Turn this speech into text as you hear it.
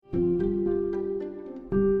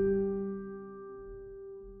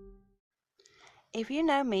If you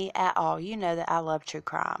know me at all, you know that I love true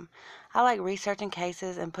crime. I like researching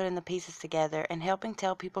cases and putting the pieces together and helping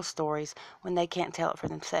tell people stories when they can't tell it for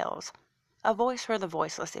themselves. A voice for the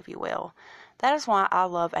voiceless, if you will. That is why I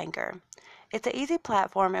love Anchor. It's an easy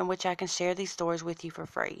platform in which I can share these stories with you for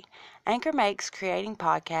free. Anchor makes creating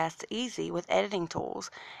podcasts easy with editing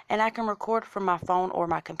tools, and I can record from my phone or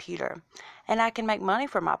my computer. And I can make money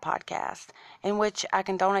from my podcast, in which I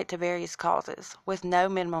can donate to various causes, with no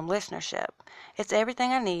minimum listenership. It's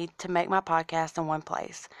everything I need to make my podcast in one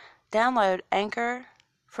place. Download Anchor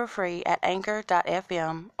for free at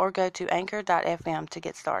anchor.fm or go to anchor.fm to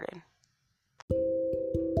get started.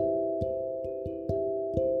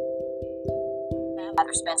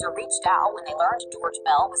 Heather Spencer reached out when they learned George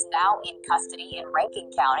Bell was now in custody in Rankin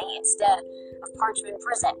County instead of Parchman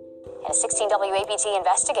Prison. And 16 WAPT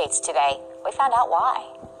investigates today. We found out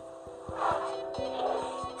why.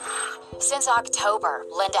 Since October,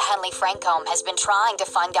 Linda Henley Francombe has been trying to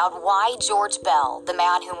find out why George Bell, the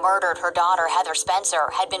man who murdered her daughter Heather Spencer,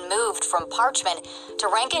 had been moved from Parchman to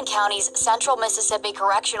Rankin County's Central Mississippi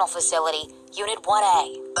Correctional Facility, Unit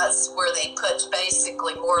 1A. That's where they put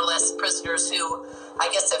basically more or less prisoners who I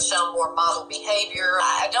guess have shown more model behavior.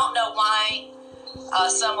 I don't know why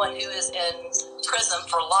someone who is in prison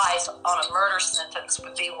for life on a murder sentence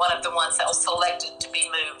would be one of the ones that was selected to be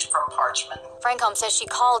moved from Parchman. Francombe says she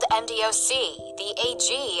called MDOC, the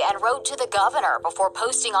AG, and wrote to the governor before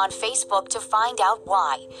posting on Facebook to find out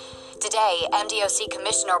why. Today, MDOC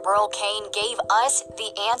Commissioner Burl Cain gave us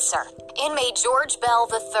the answer. Inmate George Bell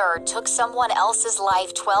III took someone else's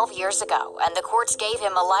life 12 years ago, and the courts gave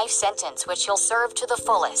him a life sentence which he'll serve to the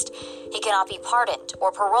fullest. He cannot be pardoned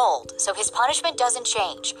or paroled, so his punishment doesn't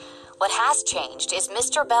change. What has changed is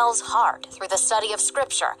Mr. Bell's heart through the study of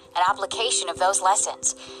Scripture and application of those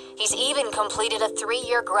lessons. He's even completed a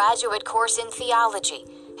 3-year graduate course in theology,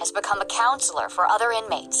 has become a counselor for other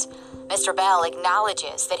inmates. Mr. Bell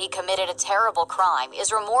acknowledges that he committed a terrible crime,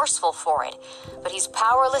 is remorseful for it, but he's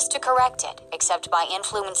powerless to correct it except by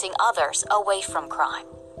influencing others away from crime.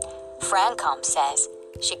 Francombe says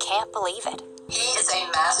she can't believe it. He is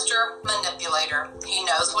a master manipulator. He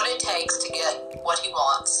knows what it takes to get what he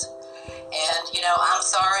wants. And, I'm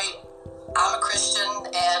sorry, I'm a Christian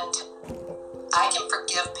and I can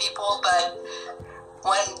forgive people, but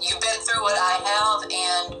when you've been through what I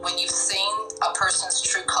have and when you've seen a person's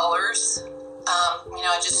true colors,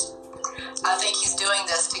 I think he's doing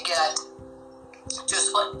this to get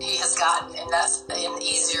just what he has gotten, and that's an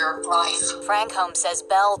easier life. Francombe says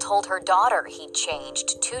Bell told her daughter he'd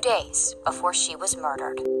changed 2 days before she was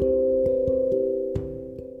murdered.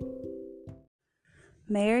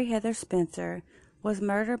 Mary Heather Spencer was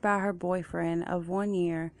murdered by her boyfriend of 1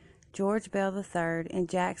 year, George Bell III, in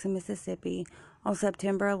Jackson, Mississippi on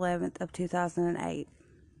September 11th of 2008.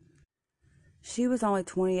 She was only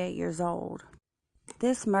 28 years old.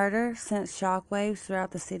 This murder sent shockwaves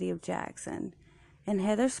throughout the city of Jackson, and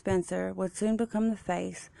Heather Spencer would soon become the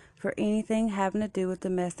face for anything having to do with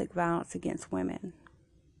domestic violence against women.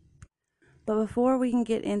 But before we can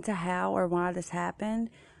get into how or why this happened,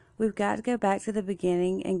 we've got to go back to the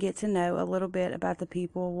beginning and get to know a little bit about the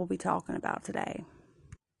people we'll be talking about today.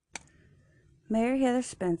 Mary Heather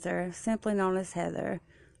Spencer, simply known as Heather,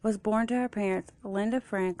 was born to her parents Linda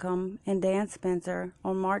Francombe and Dan Spencer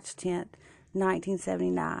on March 10,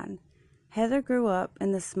 1979. Heather grew up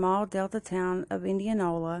in the small Delta town of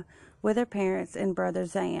Indianola with her parents and brother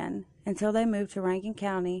Zan until they moved to Rankin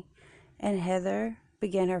County, and Heather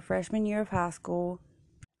began her freshman year of high school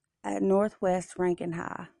at Northwest Rankin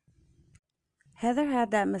High. Heather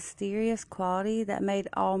had that mysterious quality that made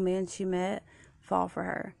all men she met fall for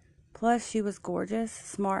her. Plus, she was gorgeous,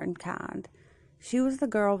 smart, and kind. She was the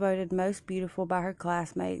girl voted most beautiful by her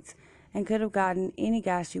classmates and could have gotten any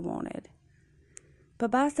guy she wanted. But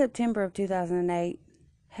by September of 2008,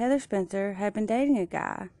 Heather Spencer had been dating a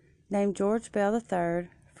guy named George Bell III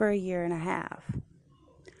for a year and a half.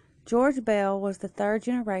 George Bell was the third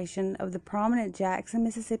generation of the prominent Jackson,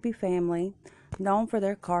 Mississippi family known for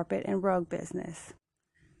their carpet and rug business.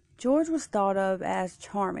 George was thought of as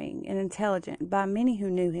charming and intelligent by many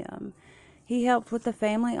who knew him. He helped with the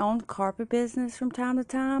family-owned carpet business from time to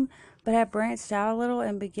time, but had branched out a little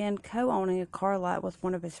and began co-owning a car lot with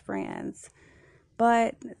one of his friends.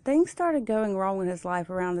 But things started going wrong in his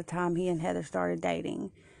life around the time he and Heather started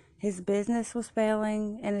dating. His business was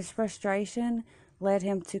failing, and his frustration led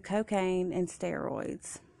him to cocaine and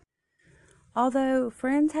steroids. Although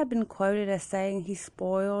friends had been quoted as saying he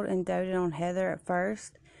spoiled and doted on Heather at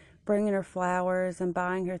first, bringing her flowers and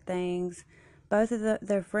buying her things, both of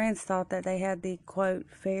their friends thought that they had the, quote,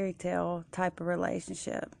 fairy tale type of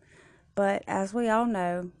relationship. But as we all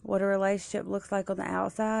know, what a relationship looks like on the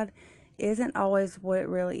outside isn't always what it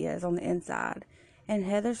really is on the inside. And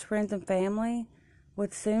Heather's friends and family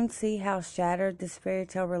would soon see how shattered this fairy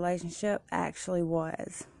tale relationship actually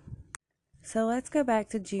was. So let's go back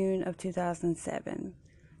to June of 2007.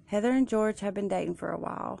 Heather and George had been dating for a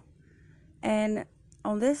while. And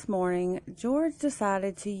on this morning, George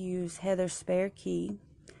decided to use Heather's spare key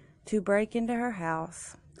to break into her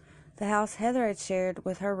house, the house Heather had shared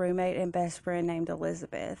with her roommate and best friend named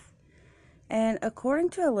Elizabeth. And according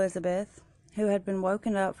to Elizabeth, who had been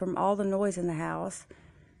woken up from all the noise in the house,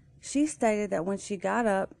 she stated that when she got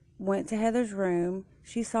up, went to Heather's room,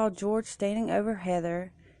 she saw George standing over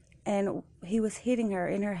Heather, and he was hitting her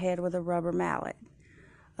in her head with a rubber mallet.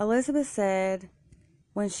 Elizabeth said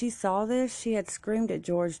when she saw this, she had screamed at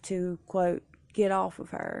George to, quote, get off of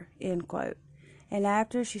her, end quote. And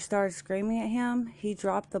after she started screaming at him, he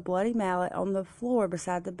dropped the bloody mallet on the floor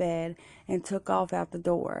beside the bed and took off out the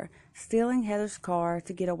door, stealing Heather's car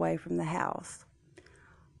to get away from the house.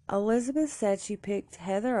 Elizabeth said she picked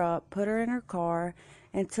Heather up, put her in her car,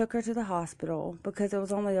 and took her to the hospital because it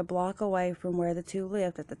was only a block away from where the two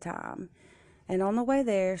lived at the time. And on the way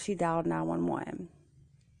there, she dialed 911.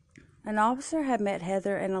 An officer had met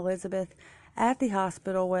Heather and Elizabeth at the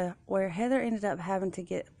hospital where Heather ended up having to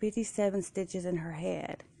get 57 stitches in her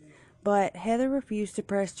head. But Heather refused to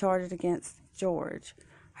press charges against George.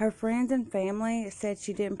 Her friends and family said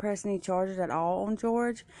she didn't press any charges at all on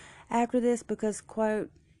George after this because, quote,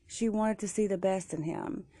 she wanted to see the best in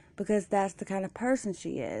him because that's the kind of person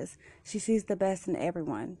she is. She sees the best in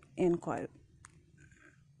everyone, end quote.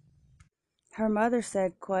 Her mother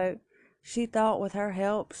said, quote, she thought with her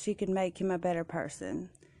help she could make him a better person,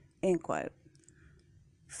 end quote.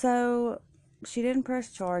 So she didn't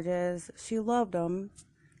press charges, she loved him,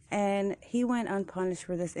 and he went unpunished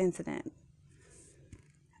for this incident.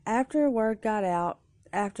 After word got out,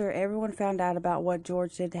 after everyone found out about what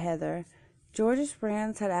George did to Heather, George's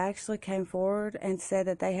friends had actually came forward and said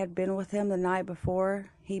that they had been with him the night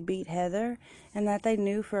before he beat Heather, and that they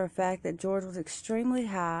knew for a fact that George was extremely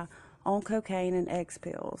high on cocaine and X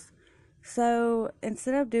pills. So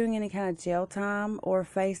instead of doing any kind of jail time or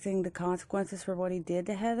facing the consequences for what he did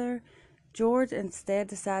to Heather, George instead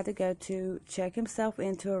decided to go to check himself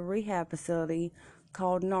into a rehab facility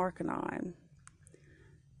called Narconon.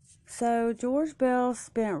 So George Bell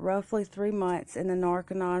spent roughly 3 months in the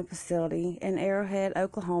Narconon facility in Arrowhead,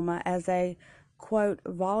 Oklahoma as a, quote,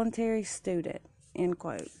 voluntary student, end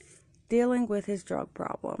quote, dealing with his drug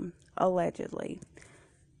problem, allegedly.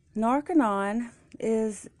 Narconon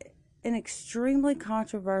is an extremely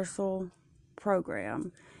controversial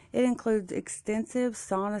program. It includes extensive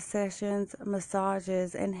sauna sessions,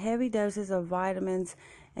 massages, and heavy doses of vitamins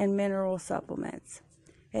and mineral supplements.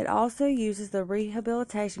 It also uses the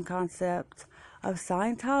rehabilitation concept of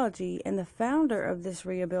Scientology, and the founder of this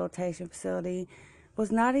rehabilitation facility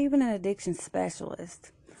was not even an addiction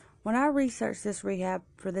specialist. When I researched this rehab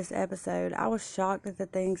for this episode, I was shocked at the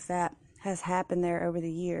things that has happened there over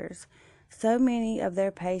the years. So many of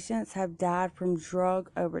their patients have died from drug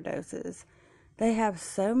overdoses. They have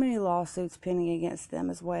so many lawsuits pending against them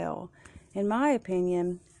as well. In my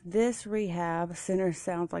opinion, this rehab center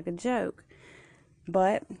sounds like a joke.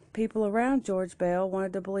 But people around George Bell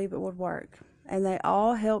wanted to believe it would work, and they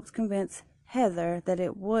all helped convince Heather that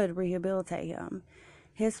it would rehabilitate him.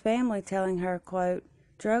 His family telling her, quote,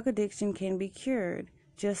 drug addiction can be cured,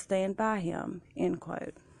 just stand by him, end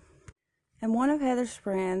quote. And one of Heather's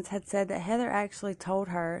friends had said that Heather actually told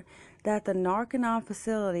her that the Narconon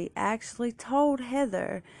facility actually told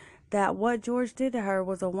Heather that what George did to her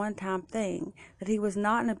was a one-time thing, that he was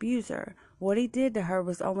not an abuser. What he did to her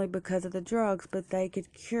was only because of the drugs, but they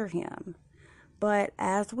could cure him. But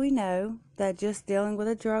as we know, that just dealing with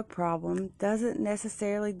a drug problem doesn't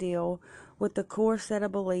necessarily deal with the core set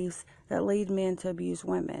of beliefs that lead men to abuse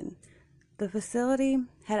women. The facility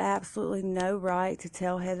had absolutely no right to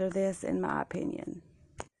tell Heather this, in my opinion.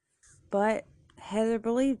 But Heather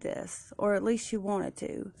believed this, or at least she wanted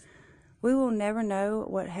to. We will never know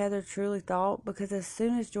what Heather truly thought, because as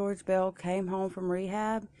soon as George Bell came home from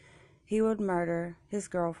rehab, he would murder his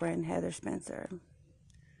girlfriend, Heather Spencer.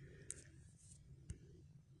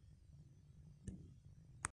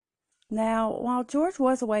 Now, while George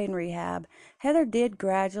was away in rehab, Heather did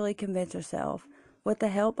gradually convince herself, with the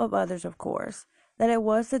help of others of course, that it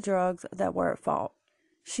was the drugs that were at fault.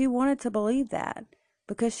 She wanted to believe that,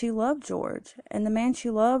 because she loved George, and the man she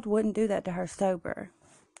loved wouldn't do that to her sober.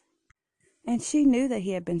 And she knew that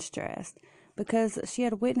he had been stressed, because she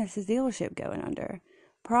had witnessed his dealership going under.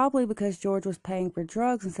 Probably because George was paying for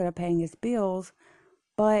drugs instead of paying his bills,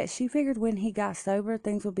 but she figured when he got sober,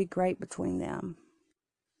 things would be great between them.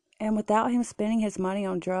 And without him spending his money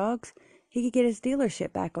on drugs, he could get his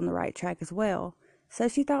dealership back on the right track as well. So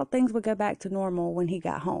she thought things would go back to normal when he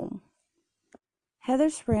got home.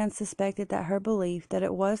 Heather's friends suspected that her belief that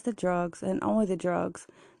it was the drugs and only the drugs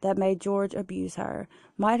that made George abuse her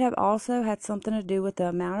might have also had something to do with the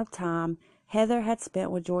amount of time Heather had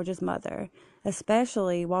spent with George's mother,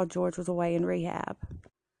 especially while George was away in rehab.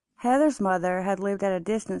 Heather's mother had lived at a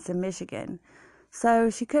distance in Michigan,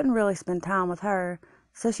 so she couldn't really spend time with her,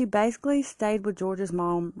 so she basically stayed with George's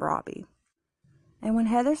mom, Robbie. And when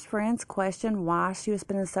Heather's friends questioned why she was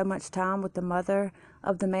spending so much time with the mother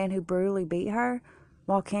of the man who brutally beat her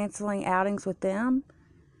while canceling outings with them,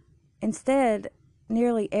 instead,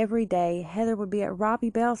 nearly every day, Heather would be at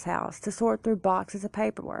Robbie Bell's house to sort through boxes of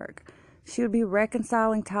paperwork. She would be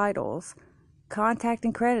reconciling titles,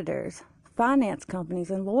 contacting creditors, finance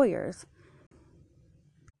companies, and lawyers.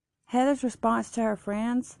 Heather's response to her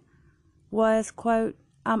friends was, quote,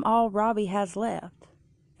 "I'm all Robbie has left,"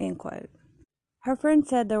 end quote. Her friend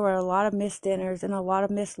said there were a lot of missed dinners and a lot of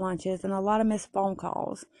missed lunches and a lot of missed phone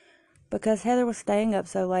calls because Heather was staying up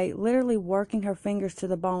so late, literally working her fingers to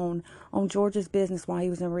the bone on George's business while he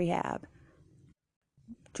was in rehab.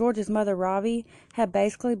 George's mother, Robbie, had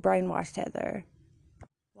basically brainwashed Heather.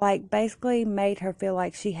 Basically made her feel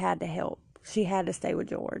like she had to help. She had to stay with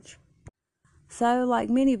George. So, like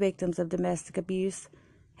many victims of domestic abuse,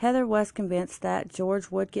 Heather was convinced that George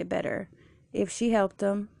would get better if she helped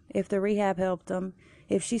him, if the rehab helped him,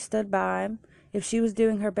 if she stood by him, if she was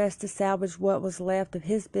doing her best to salvage what was left of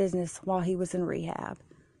his business while he was in rehab.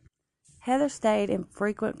 Heather stayed in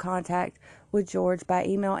frequent contact with George by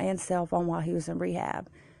email and cell phone while he was in rehab.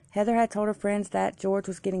 Heather had told her friends that George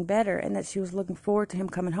was getting better and that she was looking forward to him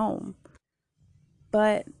coming home.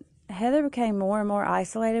 But Heather became more and more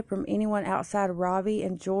isolated from anyone outside of Robbie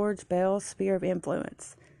and George Bell's sphere of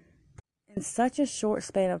influence in such a short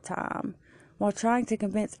span of time, while trying to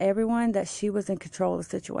convince everyone that she was in control of the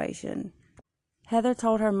situation. Heather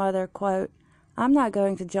told her mother, quote, "I'm not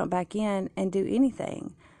going to jump back in and do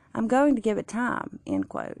anything. I'm going to give it time," end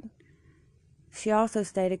quote. She also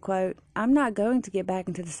stated, quote, "I'm not going to get back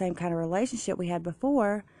into the same kind of relationship we had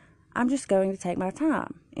before. I'm just going to take my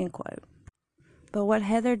time," end quote. But what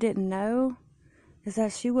Heather didn't know is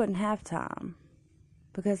that she wouldn't have time.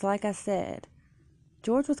 Because like I said,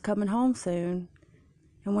 George was coming home soon,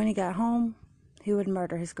 and when he got home, he would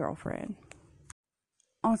murder his girlfriend.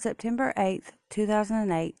 On September 8,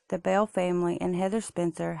 2008, the Bell family and Heather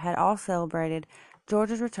Spencer had all celebrated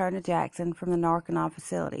George's return to Jackson from the Narconon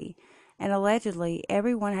facility, and allegedly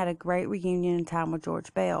everyone had a great reunion and time with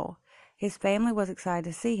George Bell. His family was excited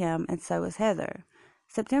to see him, and so was Heather.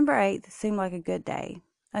 September 8th seemed like a good day.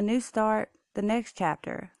 A new start, the next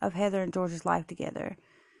chapter of Heather and George's life together.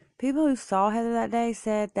 People who saw Heather that day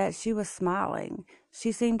said that she was smiling.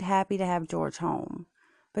 She seemed happy to have George home.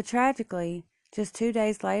 But tragically, just 2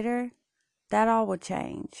 days later, that all would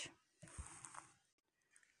change.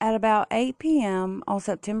 At about 8 p.m. on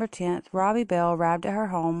September 10th, Robbie Bell arrived at her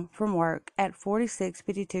home from work at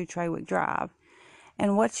 4652 Trawick Drive.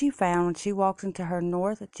 And what she found when she walked into her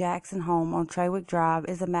North Jackson home on Trawick Drive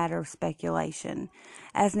is a matter of speculation,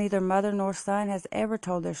 as neither mother nor son has ever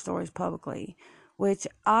told their stories publicly, which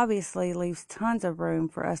obviously leaves tons of room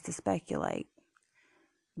for us to speculate.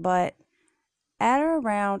 But at or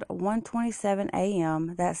around 1:27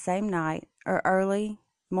 a.m. that same night, or early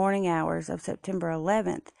morning hours of September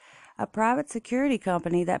 11th, a private security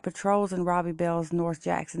company that patrols in Robbie Bell's North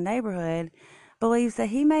Jackson neighborhood believes that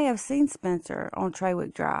he may have seen Spencer on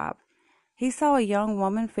Trawick Drive. He saw a young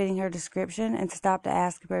woman fitting her description and stopped to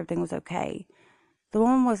ask if everything was okay. The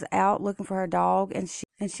woman was out looking for her dog, and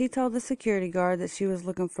she told the security guard that she was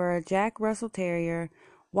looking for a Jack Russell Terrier,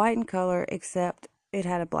 white in color except it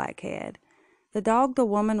had a black head. The dog the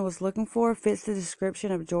woman was looking for fits the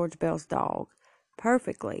description of George Bell's dog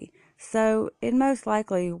perfectly, so it most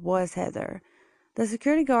likely was Heather. The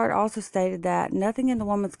security guard also stated that nothing in the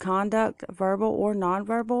woman's conduct, verbal or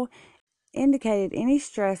nonverbal, indicated any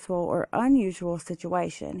stressful or unusual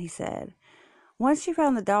situation, he said. Once she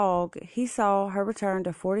found the dog, he saw her return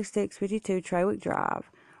to 4652 Trawick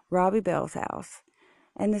Drive, Robbie Bell's house,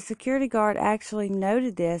 and the security guard actually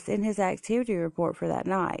noted this in his activity report for that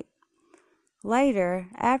night. Later,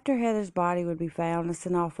 after Heather's body would be found and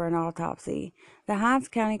sent off for an autopsy, the Hinds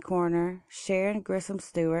County coroner, Sharon Grissom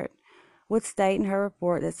Stewart, would state in her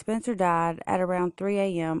report that Spencer died at around 3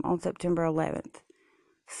 a.m. on September 11th,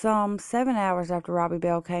 some 7 hours after Robbie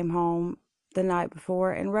Bell came home the night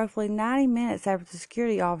before and roughly 90 minutes after the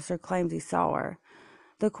security officer claims he saw her.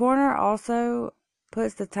 The coroner also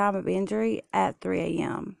puts the time of injury at 3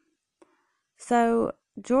 a.m. So,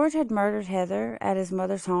 George had murdered Heather at his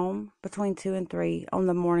mother's home between 2 and 3 on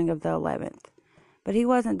the morning of the 11th, but he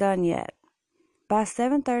wasn't done yet. By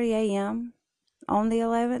 7:30 a.m. on the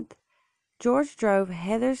 11th, George drove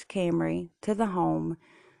Heather's Camry to the home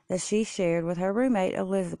that she shared with her roommate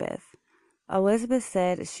Elizabeth. Elizabeth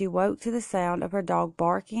said she woke to the sound of her dog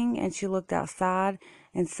barking, and she looked outside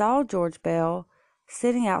and saw George Bell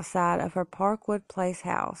sitting outside of her Parkwood Place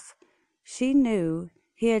house. She knew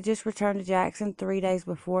he had just returned to Jackson 3 days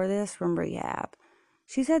before this from rehab.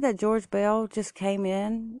 She said that George Bell just came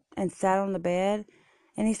in and sat on the bed,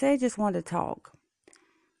 and he said he just wanted to talk.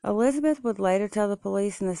 Elizabeth would later tell the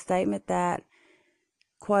police in a statement that,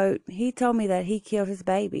 quote, he told me that he killed his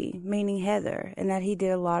baby, meaning Heather, and that he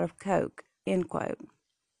did a lot of coke, end quote.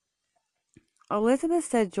 Elizabeth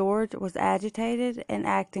said George was agitated and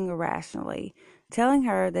acting irrationally, telling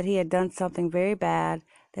her that he had done something very bad,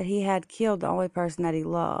 that he had killed the only person that he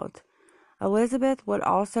loved. Elizabeth would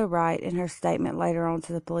also write in her statement later on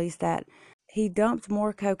to the police that he dumped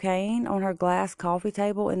more cocaine on her glass coffee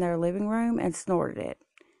table in their living room and snorted it.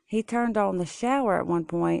 He turned on the shower at one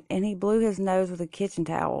point, and he blew his nose with a kitchen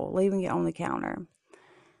towel, leaving it on the counter.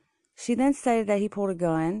 She then stated that he pulled a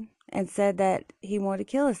gun and said that he wanted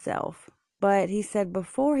to kill himself. But he said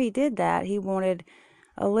before he did that, he wanted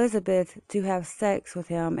Elizabeth to have sex with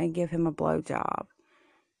him and give him a blowjob.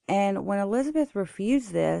 And when Elizabeth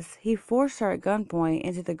refused this, he forced her at gunpoint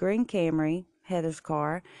into the green Camry, Heather's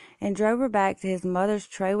car, and drove her back to his mother's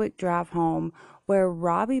Trawick Drive home, where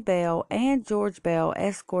Robbie Bell and George Bell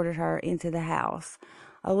escorted her into the house.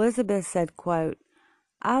 Elizabeth said, quote,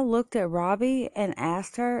 I looked at Robbie and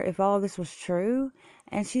asked her if all of this was true,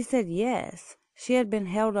 and she said yes. She had been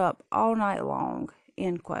held up all night long,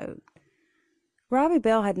 end quote. Robbie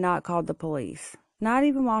Bell had not called the police, not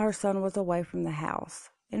even while her son was away from the house.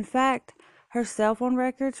 In fact, her cell phone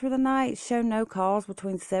records for the night show no calls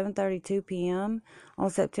between 7:32 p.m. on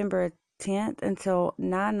September 10th until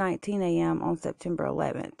 9:19 a.m. on September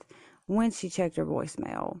 11th, when she checked her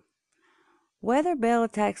voicemail. Whether Bell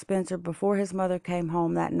attacked Spencer before his mother came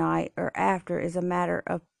home that night or after is a matter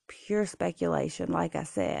of pure speculation, like I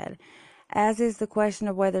said, as is the question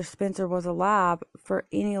of whether Spencer was alive for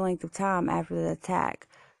any length of time after the attack,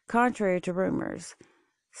 contrary to rumors.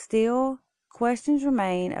 Still, questions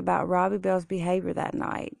remain about Robbie Bell's behavior that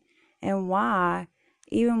night, and why,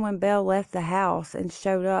 even when Bell left the house and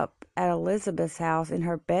showed up at Elizabeth's house in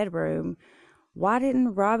her bedroom, why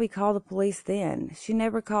didn't Robbie call the police then? She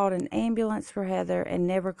never called an ambulance for Heather and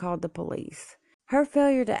never called the police. Her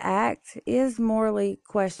failure to act is morally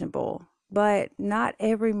questionable, but not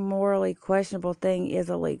every morally questionable thing is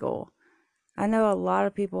illegal. I know a lot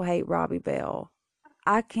of people hate Robbie Bell.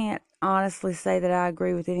 I can't honestly say that I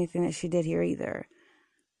agree with anything that she did here either.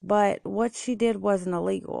 But what she did wasn't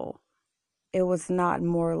illegal. It was not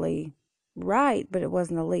morally right, but it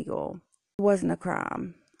wasn't illegal. It wasn't a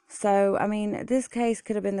crime. So, I mean, this case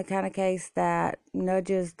could have been the kind of case that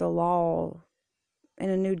nudges the law in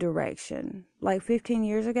a new direction. Like 15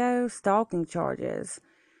 years ago, stalking charges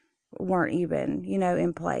weren't even,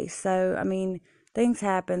 in place. So, I mean, things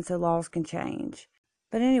happen so laws can change.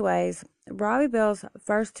 But anyways, Robbie Bell's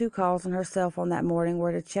first 2 calls on her cell phone that morning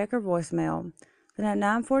were to check her voicemail. Then at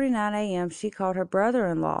 9:49 a.m., she called her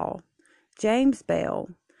brother-in-law, James Bell,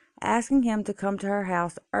 asking him to come to her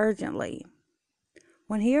house urgently.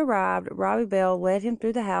 When he arrived, Robbie Bell led him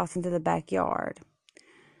through the house into the backyard.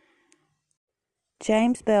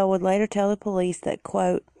 James Bell would later tell the police that,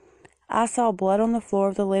 quote, I saw blood on the floor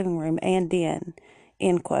of the living room and den,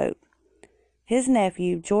 end quote. His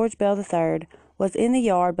nephew, George Bell III, was in the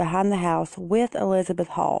yard behind the house with Elizabeth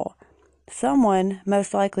Hall. Someone,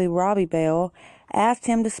 most likely Robbie Bell, asked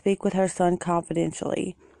him to speak with her son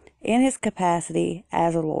confidentially, in his capacity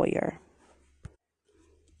as a lawyer.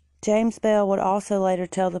 James Bell would also later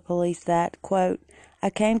tell the police that, quote,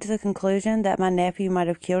 I came to the conclusion that my nephew might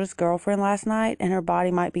have killed his girlfriend last night and her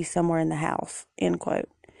body might be somewhere in the house, end quote.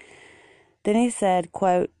 Then he said,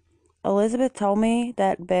 quote, Elizabeth told me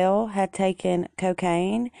that Bell had taken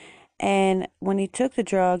cocaine, and when he took the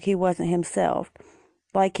drug, he wasn't himself,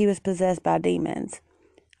 like he was possessed by demons.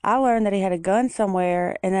 I learned that he had a gun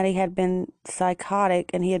somewhere and that he had been psychotic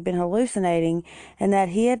and he had been hallucinating and that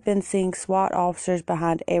he had been seeing SWAT officers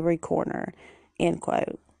behind every corner, end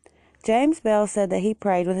quote. James Bell said that he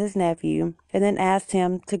prayed with his nephew and then asked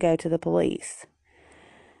him to go to the police.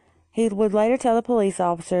 He would later tell the police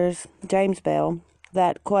officers, James Bell,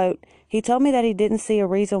 that, quote, he told me that he didn't see a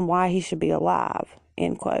reason why he should be alive,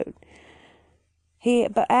 end quote. He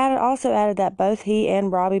also added that both he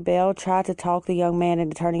and Robbie Bell tried to talk the young man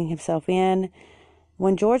into turning himself in,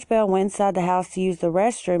 When George Bell went inside the house to use the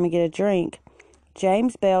restroom and get a drink,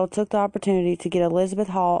 James Bell took the opportunity to get Elizabeth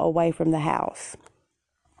Hall away from the house.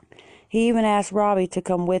 He even asked Robbie to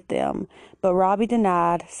come with them, but Robbie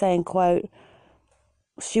denied, saying, quote,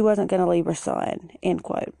 she wasn't going to leave her son, end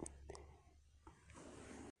quote.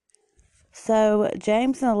 So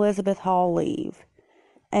James and Elizabeth Hall leave,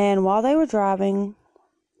 and while they were driving,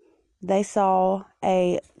 they saw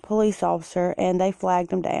a police officer and they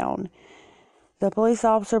flagged him down. The police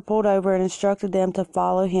officer pulled over and instructed them to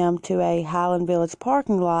follow him to a Highland Village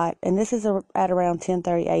parking lot, and this is at around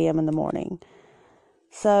 10:30 a.m. in the morning.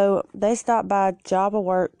 So they stopped by Java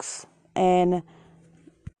Works, and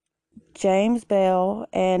James Bell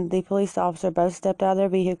and the police officer both stepped out of their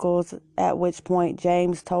vehicles, at which point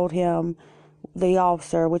James told him, the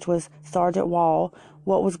officer, which was Sergeant Wall,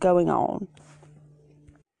 what was going on.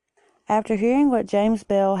 After hearing what James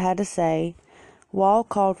Bell had to say, Wall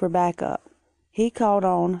called for backup. He called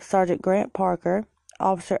on Sergeant Grant Parker,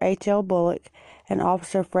 Officer H.L. Bullock, and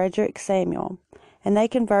Officer Frederick Samuel, and they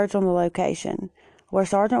converged on the location, where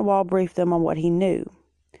Sergeant Wall briefed them on what he knew.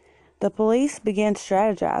 The police began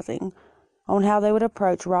strategizing on how they would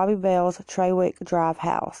approach Robbie Bell's Trawick Drive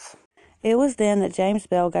house. It was then that James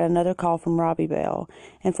Bell got another call from Robbie Bell,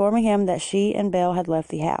 informing him that she and Bell had left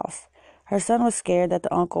the house. Her son was scared that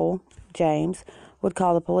the uncle, James, would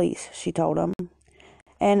call the police, she told him.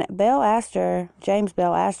 And James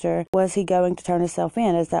Bell asked her, was he going to turn himself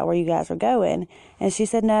in? Is that where you guys are going? And she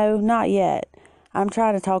said, no, not yet. I'm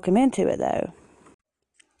trying to talk him into it, though.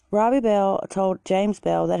 Robbie Bell told James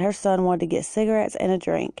Bell that her son wanted to get cigarettes and a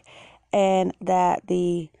drink, and that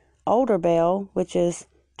the older Bell, which is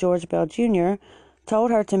George Bell Jr.,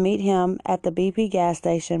 told her to meet him at the BP gas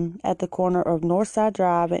station at the corner of Northside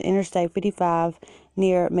Drive and Interstate 55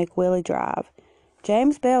 near McWillie Drive.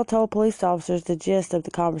 James Bell told police officers the gist of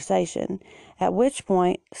the conversation, at which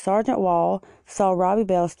point Sergeant Wall saw Robbie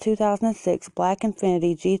Bell's 2006 Black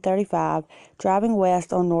Infiniti G35 driving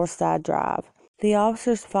west on Northside Drive. The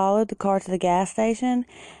officers followed the car to the gas station,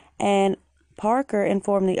 and Parker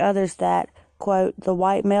informed the others that, quote, the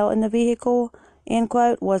white male in the vehicle, end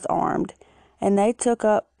quote, was armed, and they took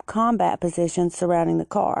up combat positions surrounding the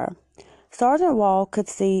car. Sergeant Wall could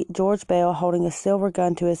see George Bell holding a silver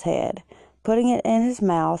gun to his head, putting it in his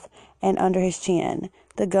mouth and under his chin.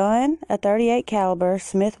 The gun, a .38 caliber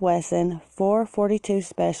Smith Wesson 442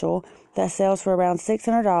 Special that sells for around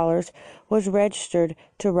 $600, was registered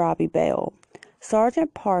to Robbie Bell.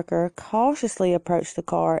 Sergeant Parker cautiously approached the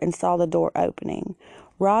car and saw the door opening.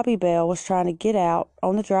 Robbie Bell was trying to get out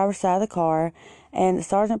on the driver's side of the car, and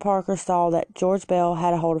Sergeant Parker saw that George Bell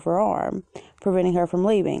had a hold of her arm, preventing her from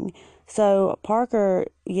leaving. So Parker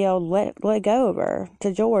yelled, let go of her,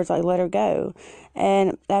 to George, let her go.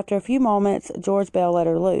 And after a few moments, George Bell let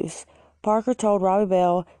her loose. Parker told Robbie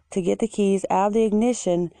Bell to get the keys out of the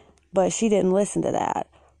ignition, but she didn't listen to that.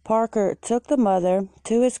 Parker took the mother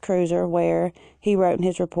to his cruiser where, he wrote in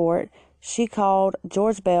his report, she called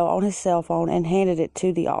George Bell on his cell phone and handed it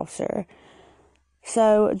to the officer.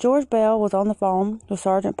 So George Bell was on the phone with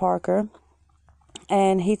Sergeant Parker,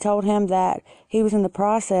 and he told him that he was in the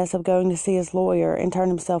process of going to see his lawyer and turn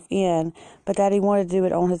himself in, but that he wanted to do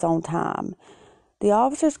it on his own time. The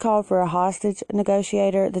officers called for a hostage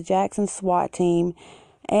negotiator, the Jackson SWAT team,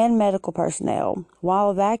 and medical personnel while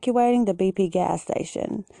evacuating the BP gas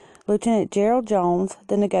station. Lieutenant Gerald Jones,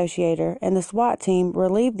 the negotiator, and the SWAT team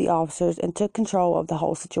relieved the officers and took control of the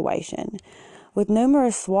whole situation. With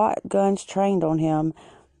numerous SWAT guns trained on him,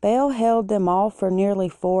 Bell held them off for nearly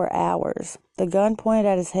 4 hours, the gun pointed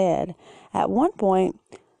at his head. At one point,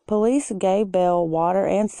 police gave Bell water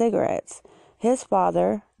and cigarettes. His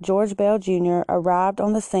father, George Bell Jr., arrived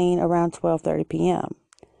on the scene around 12:30 p.m.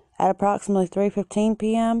 At approximately 3:15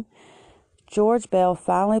 p.m., George Bell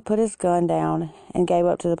finally put his gun down and gave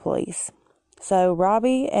up to the police. So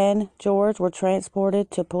Robbie and George were transported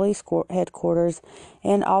to police headquarters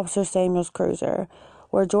in Officer Samuel's cruiser,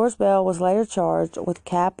 where George Bell was later charged with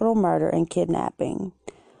capital murder and kidnapping.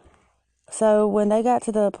 So when they got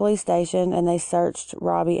to the police station and they searched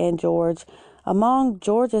Robbie and George, among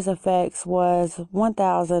George's effects was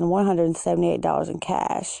 $1,178 in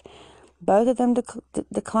cash. Both of them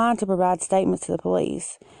declined to provide statements to the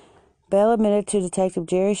police. Bell admitted to Detective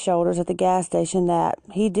Jerry Shoulders at the gas station that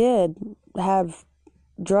he did have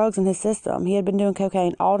drugs in his system. He had been doing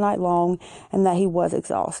cocaine all night long and that he was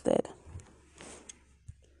exhausted.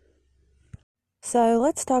 So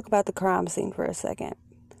let's talk about the crime scene for a second.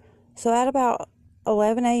 So at about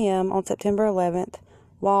 11 a.m. on September 11th,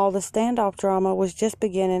 while the standoff drama was just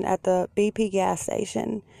beginning at the BP gas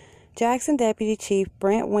station, Jackson Deputy Chief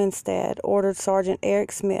Brent Winstead ordered Sergeant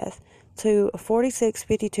Eric Smith to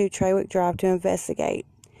 4652 Trawick Drive to investigate.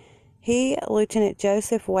 He, Lieutenant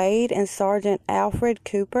Joseph Wade, and Sergeant Alfred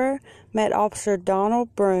Cooper met Officer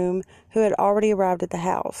Donald Broom, who had already arrived at the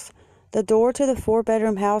house. The door to the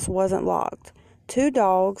 4-bedroom house wasn't locked. 2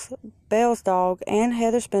 dogs, Bell's dog and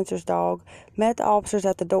Heather Spencer's dog, met the officers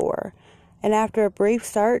at the door, and after a brief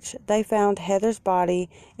search, they found Heather's body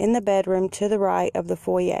in the bedroom to the right of the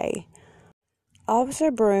foyer.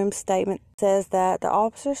 Officer Broom's statement says that the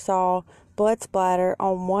officer saw blood splatter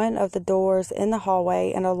on one of the doors in the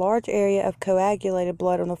hallway and a large area of coagulated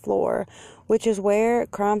blood on the floor, which is where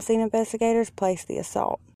crime scene investigators placed the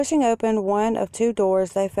assault. Pushing open one of 2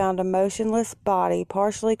 doors, they found a motionless body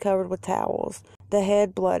partially covered with towels, the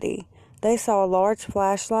head bloody. They saw a large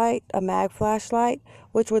flashlight, a mag flashlight,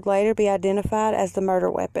 which would later be identified as the murder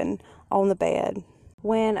weapon, on the bed.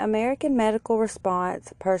 When American Medical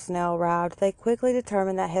Response personnel arrived, they quickly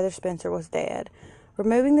determined that Heather Spencer was dead.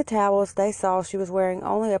 Removing the towels, they saw she was wearing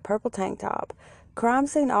only a purple tank top. Crime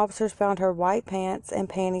scene officers found her white pants and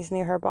panties near her body.